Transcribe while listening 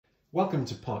Welcome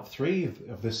to part 3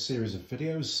 of this series of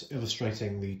videos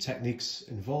illustrating the techniques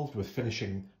involved with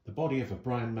finishing the body of a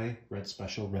Brian May Red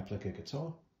Special replica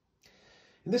guitar.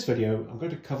 In this video I'm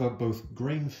going to cover both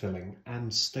grain filling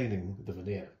and staining the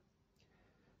veneer.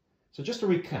 So just to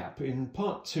recap, in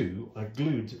part 2 I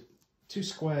glued 2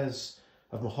 squares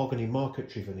of mahogany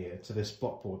marquetry veneer to this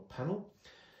blockboard panel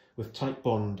with tight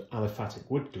bond aliphatic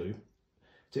wood glue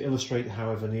to illustrate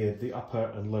how I veneered the upper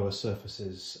and lower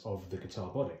surfaces of the guitar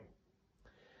body.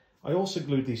 I also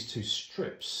glued these 2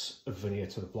 strips of veneer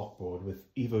to the blockboard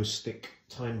with EvoStick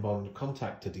time bond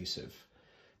contact adhesive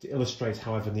to illustrate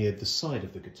how I veneered the side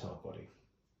of the guitar body.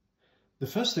 The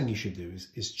first thing you should do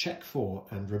is check for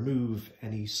and remove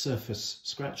any surface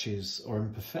scratches or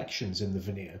imperfections in the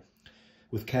veneer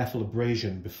with careful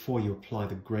abrasion before you apply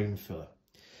the grain filler.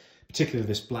 Particularly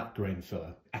this black grain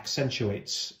filler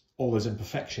accentuates all those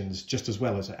imperfections just as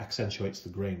well as it accentuates the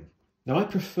grain. Now I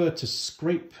prefer to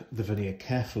scrape the veneer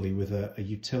carefully with a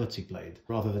utility blade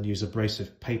rather than use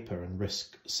abrasive paper and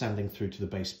risk sanding through to the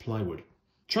base plywood.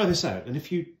 Try this out, and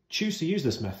if you choose to use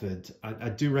this method, I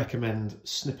do recommend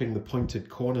snipping the pointed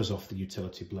corners off the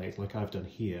utility blade like I've done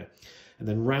here and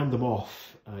then round them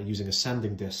off using a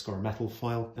sanding disc or a metal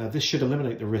file. This should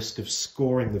eliminate the risk of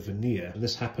scoring the veneer, and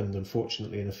this happened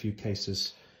unfortunately in a few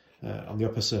cases on the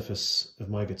upper surface of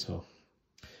my guitar.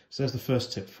 So there's the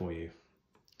first tip for you.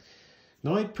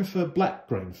 Now I prefer black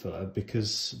grain filler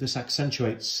because this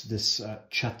accentuates this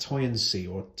chatoyancy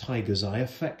or tiger's eye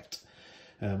effect.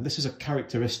 This is a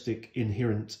characteristic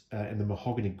inherent in the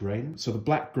mahogany grain. So the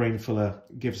black grain filler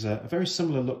gives a very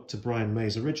similar look to Brian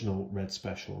May's original Red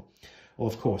Special. Well,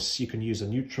 of course, you can use a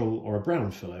neutral or a brown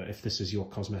filler if this is your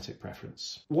cosmetic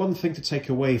preference. One thing to take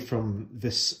away from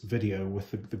this video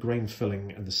with the grain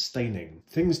filling and the staining,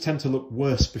 things tend to look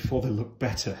worse before they look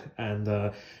better,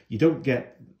 and you don't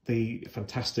get the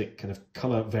fantastic kind of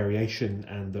colour variation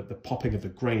and the popping of the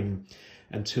grain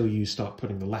until you start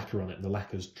putting the lacquer on it and the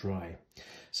lacquer's dry.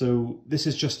 So this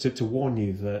is just to warn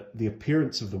you that the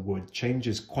appearance of the wood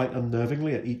changes quite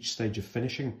unnervingly at each stage of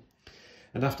finishing.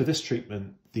 And after this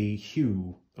treatment, the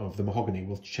hue of the mahogany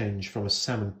will change from a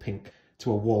salmon pink to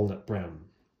a walnut brown.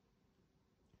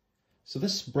 So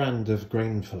this brand of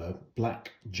grain filler,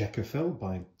 Black Jecofil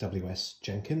by W.S.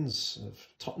 Jenkins of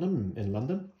Tottenham in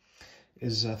London,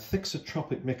 is a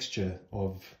thixotropic mixture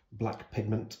of black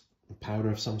pigment and powder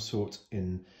of some sort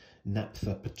in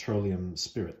naphtha petroleum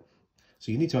spirit.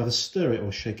 So you need to either stir it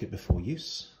or shake it before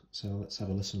use. So let's have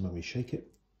a listen when we shake it.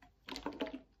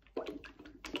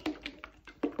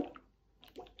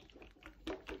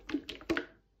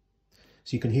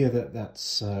 So you can hear that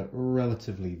that's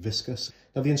relatively viscous.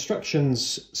 Now the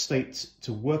instructions state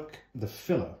to work the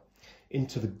filler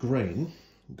into the grain,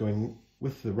 going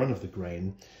with the run of the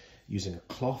grain, using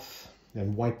a cloth,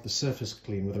 then wipe the surface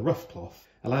clean with a rough cloth.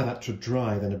 Allow that to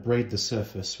dry, then abrade the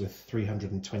surface with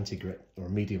 320 grit or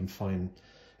medium fine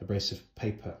abrasive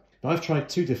paper. Now I've tried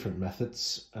 2 different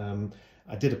methods.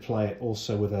 I did apply it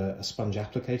also with a sponge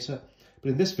applicator,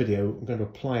 but in this video I'm going to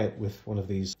apply it with one of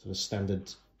these sort of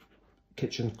standard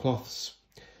kitchen cloths,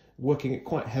 working it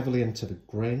quite heavily into the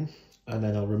grain, and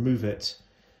then I'll remove it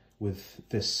with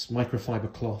this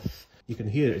microfiber cloth. You can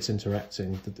hear it's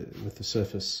interacting with the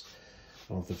surface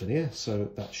of the veneer, so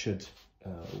that should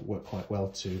work quite well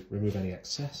to remove any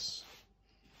excess.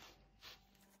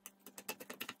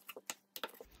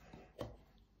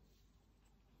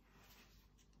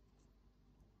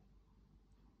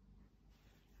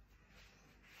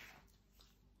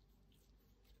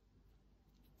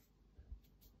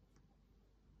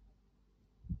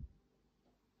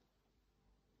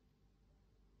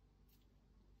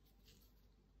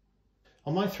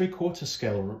 On my 3/4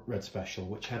 scale Red Special,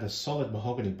 which had a solid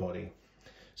mahogany body,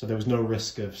 so there was no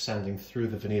risk of sanding through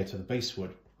the veneer to the base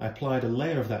wood, I applied a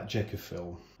layer of that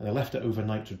Jecofil and I left it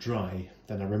overnight to dry,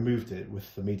 then I removed it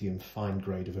with the medium fine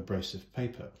grade of abrasive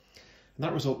paper, and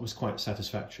that result was quite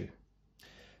satisfactory.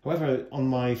 However, on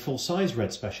my full-size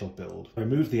Red Special build, I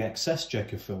removed the excess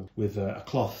Jecofil with a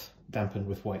cloth dampened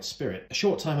with white spirit a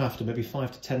short time after, maybe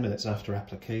 5 to 10 minutes after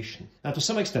application. Now to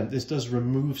some extent this does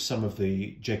remove some of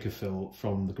the Jecofil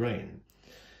from the grain,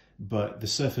 but the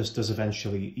surface does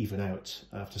eventually even out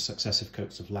after successive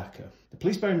coats of lacquer. But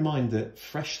please bear in mind that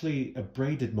freshly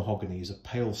abraded mahogany is a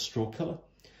pale straw colour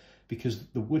because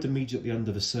the wood immediately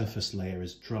under the surface layer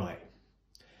is dry.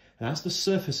 And as the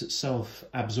surface itself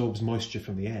absorbs moisture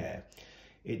from the air,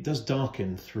 it does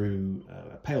darken through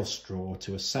a pale straw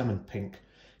to a salmon pink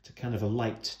to kind of a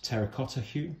light terracotta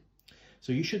hue.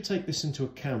 So you should take this into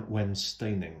account when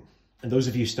staining. And those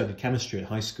of you who studied chemistry at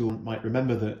high school might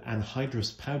remember that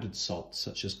anhydrous powdered salts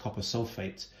such as copper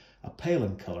sulfate are pale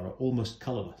in colour, are almost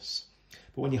colourless.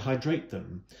 But when you hydrate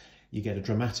them, you get a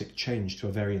dramatic change to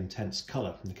a very intense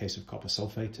colour. In the case of copper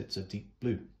sulfate, it's a deep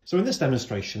blue. So in this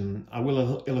demonstration, I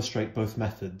will illustrate both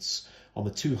methods on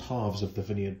the two halves of the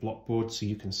veneered blockboard so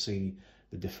you can see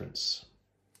the difference.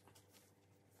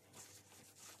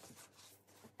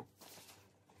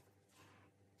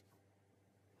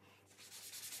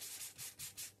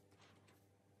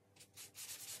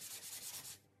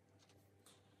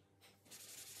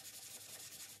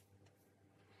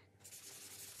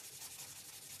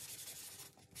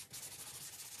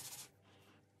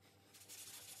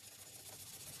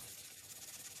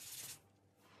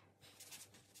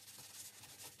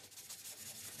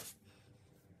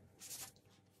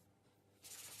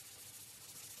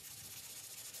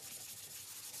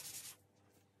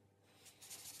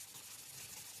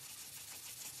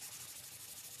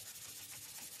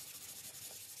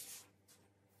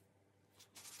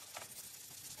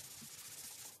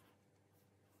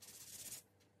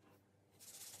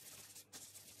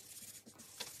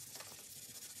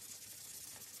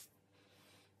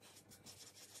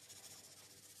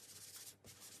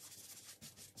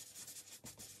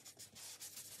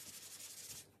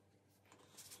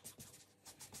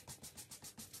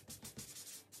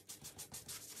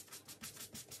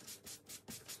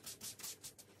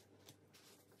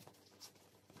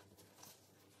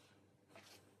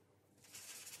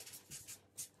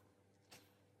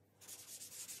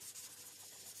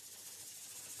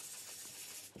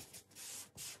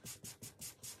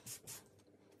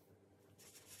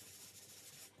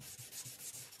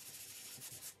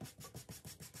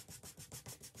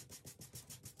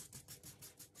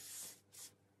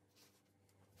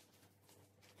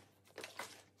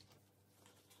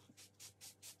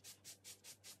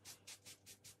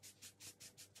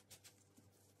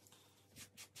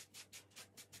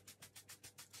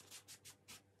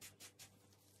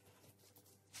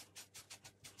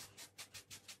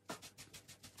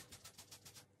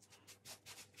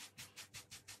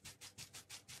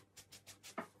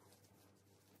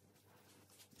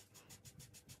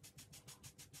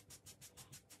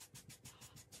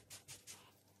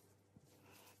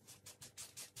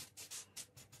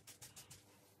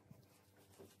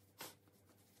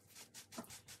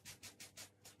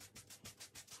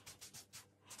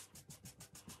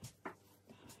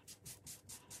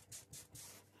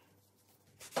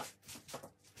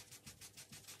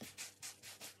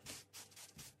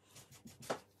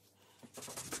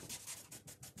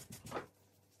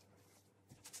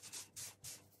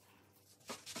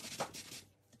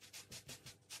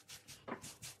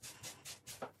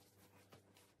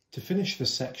 To finish the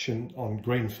section on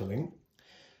grain filling,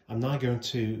 I'm now going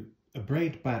to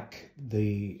abrade back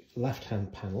the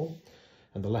left-hand panel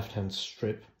and the left-hand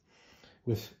strip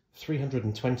with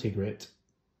 320 grit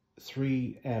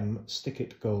 3M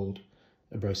Stikit Gold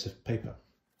abrasive paper.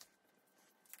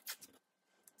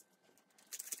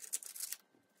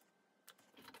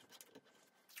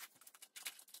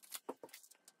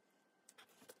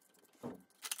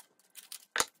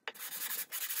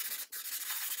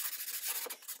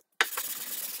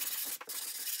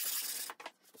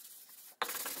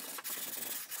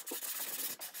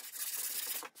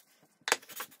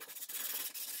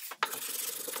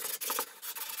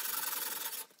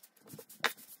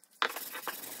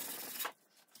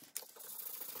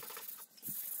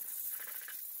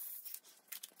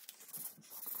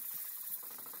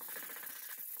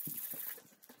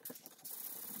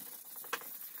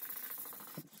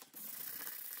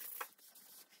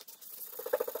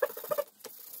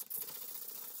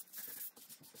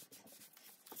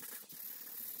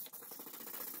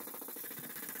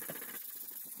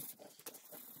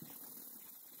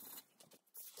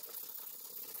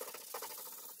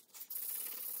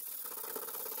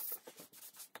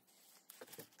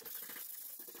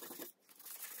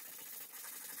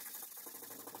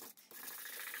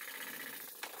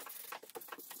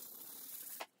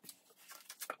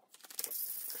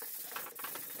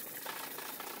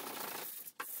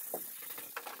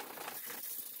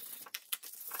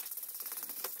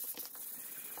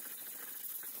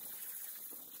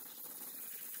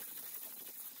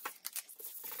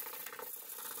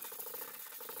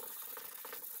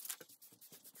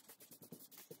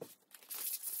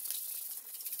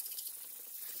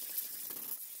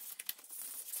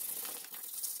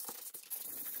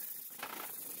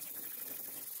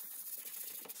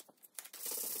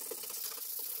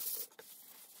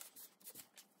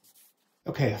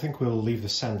 Okay, I think we'll leave the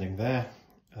sanding there.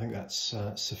 I think that's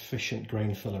sufficient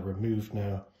grain filler removed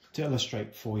now to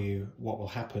illustrate for you what will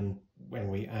happen when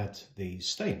we add the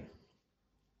stain.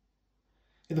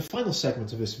 In the final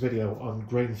segment of this video on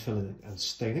grain filling and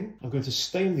staining, I'm going to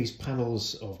stain these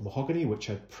panels of mahogany, which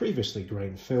I previously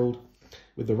grain filled,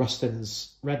 with the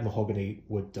Rustins red mahogany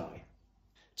wood dye.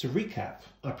 To recap,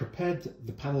 I prepared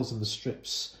the panels and the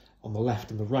strips on the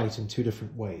left and the right in two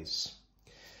different ways.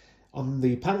 On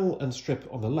the panel and strip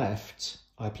on the left,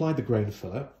 I applied the grain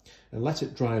filler and let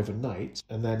it dry overnight,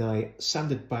 and then I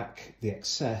sanded back the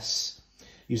excess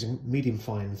using medium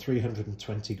fine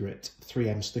 320 grit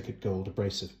 3M Stikit Gold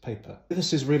abrasive paper.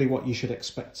 This is really what you should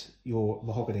expect your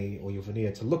mahogany or your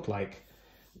veneer to look like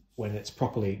when it's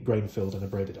properly grain filled and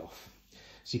abraded off.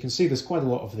 So you can see there's quite a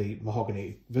lot of the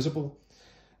mahogany visible.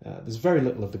 There's very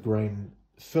little of the grain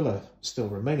filler still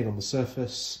remaining on the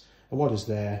surface, and what is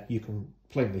there you can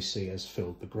plainly see has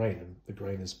filled the grain, and the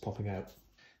grain is popping out.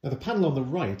 Now the panel on the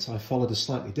right, I followed a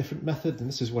slightly different method, and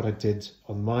this is what I did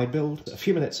on my build. A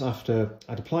few minutes after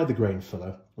I'd applied the grain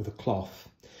filler with a cloth,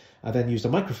 I then used a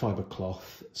microfiber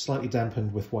cloth, slightly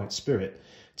dampened with white spirit,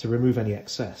 to remove any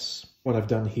excess. What I've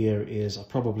done here is I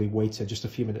probably waited just a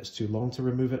few minutes too long to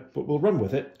remove it, but we'll run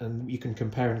with it and you can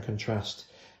compare and contrast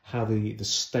how the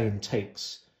stain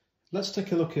takes. Let's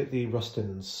take a look at the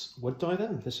Rustins wood dye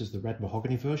then. This is the red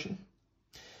mahogany version.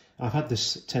 I've had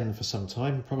this tin for some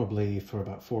time, probably for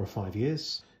about 4 or 5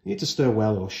 years. You need to stir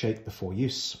well or shake before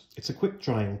use. It's a quick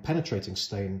drying, penetrating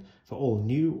stain for all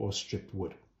new or stripped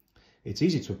wood. It's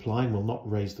easy to apply and will not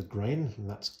raise the grain, and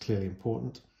that's clearly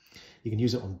important. You can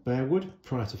use it on bare wood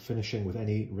prior to finishing with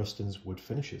any Rustins wood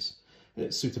finishes. And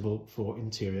it's suitable for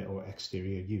interior or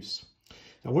exterior use.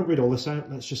 Now, I won't read all this out,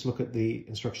 let's just look at the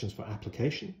instructions for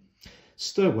application.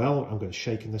 Stir well, I'm going to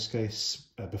shake in this case,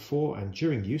 before and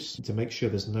during use to make sure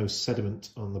there's no sediment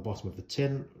on the bottom of the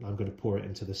tin. I'm going to pour it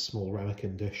into this small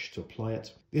ramekin dish to apply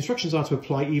it. The instructions are to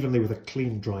apply evenly with a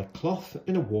clean dry cloth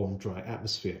in a warm dry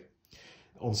atmosphere.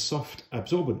 On soft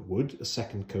absorbent wood, a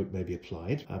second coat may be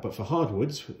applied, but for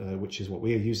hardwoods, which is what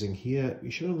we are using here, you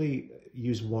should only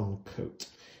use one coat.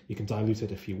 You can dilute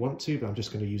it if you want to, but I'm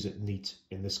just going to use it neat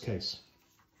in this case.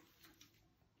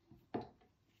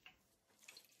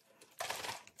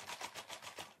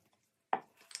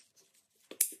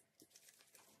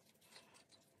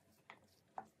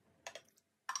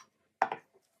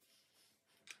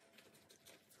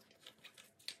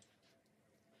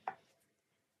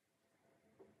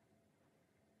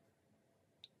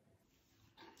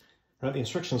 Right, the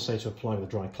instructions say to apply with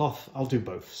a dry cloth. I'll do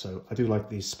both, so I do like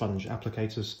these sponge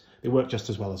applicators. They work just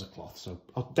as well as a cloth, so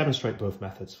I'll demonstrate both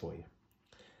methods for you.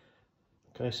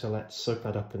 Okay, so let's soak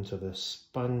that up into the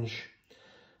sponge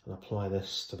and apply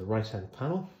this to the right-hand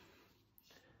panel.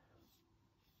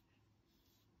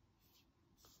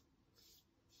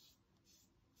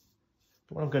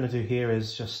 What I'm going to do here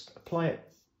is just apply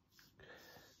it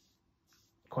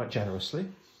quite generously,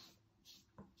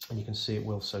 and you can see it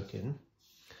will soak in.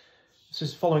 This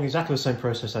is following exactly the same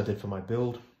process I did for my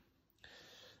build.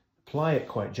 Apply it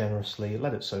quite generously,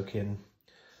 let it soak in,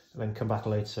 and then come back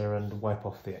later and wipe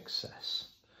off the excess.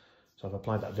 So I've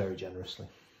applied that very generously.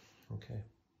 Okay,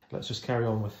 let's just carry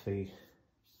on with the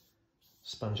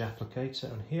sponge applicator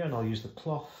on here, and I'll use the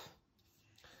cloth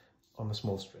on the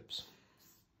small strips.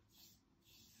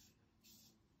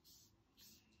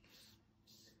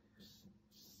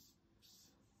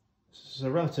 This is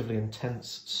a relatively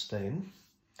intense stain.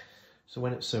 So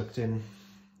when it's soaked in,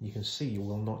 you can see you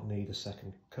will not need a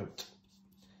second coat.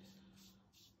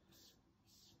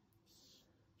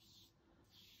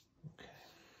 Okay,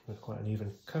 with quite an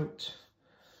even coat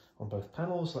on both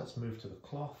panels, let's move to the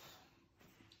cloth.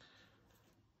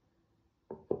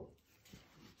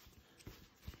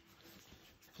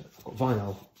 I've got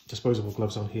vinyl disposable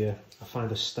gloves on here. I find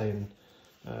this stain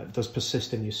does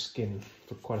persist in your skin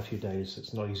for quite a few days.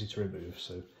 It's not easy to remove,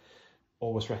 so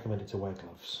always recommended to wear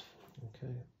gloves.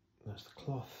 Okay, there's the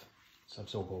cloth. Let's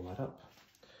absorb all that up.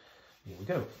 Here we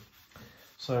go.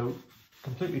 So,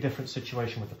 completely different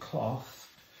situation with the cloth.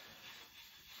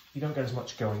 You don't get as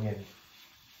much going in.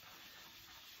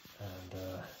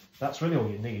 And that's really all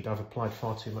you need. I've applied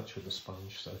far too much with the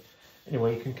sponge. So,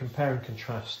 anyway, you can compare and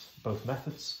contrast both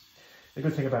methods. The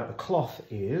good thing about the cloth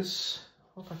is,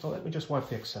 in fact, let me just wipe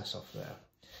the excess off there.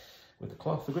 With the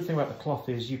cloth, the good thing about the cloth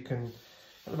is you can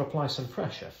kind of apply some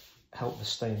pressure, help the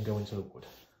stain go into the wood.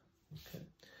 Okay.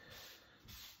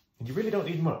 And you really don't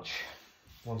need much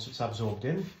once it's absorbed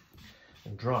in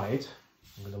and dried.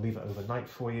 I'm going to leave it overnight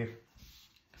for you.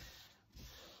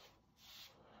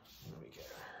 There we go.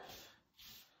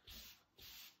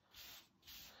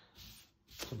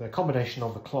 So the combination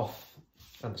of the cloth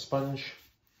and the sponge,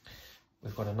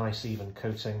 we've got a nice even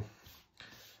coating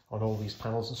on all these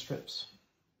panels and strips.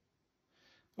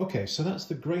 Okay, so that's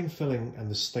the grain filling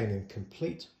and the staining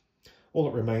complete. All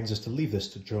that remains is to leave this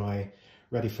to dry,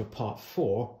 ready for part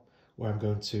 4, where I'm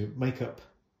going to make up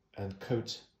and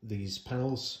coat these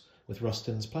panels with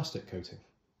Rustins plastic coating.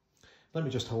 Let me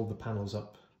just hold the panels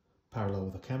up parallel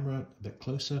with the camera a bit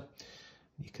closer.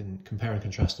 You can compare and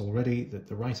contrast already that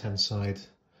the right hand side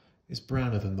is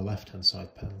browner than the left hand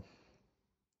side panel.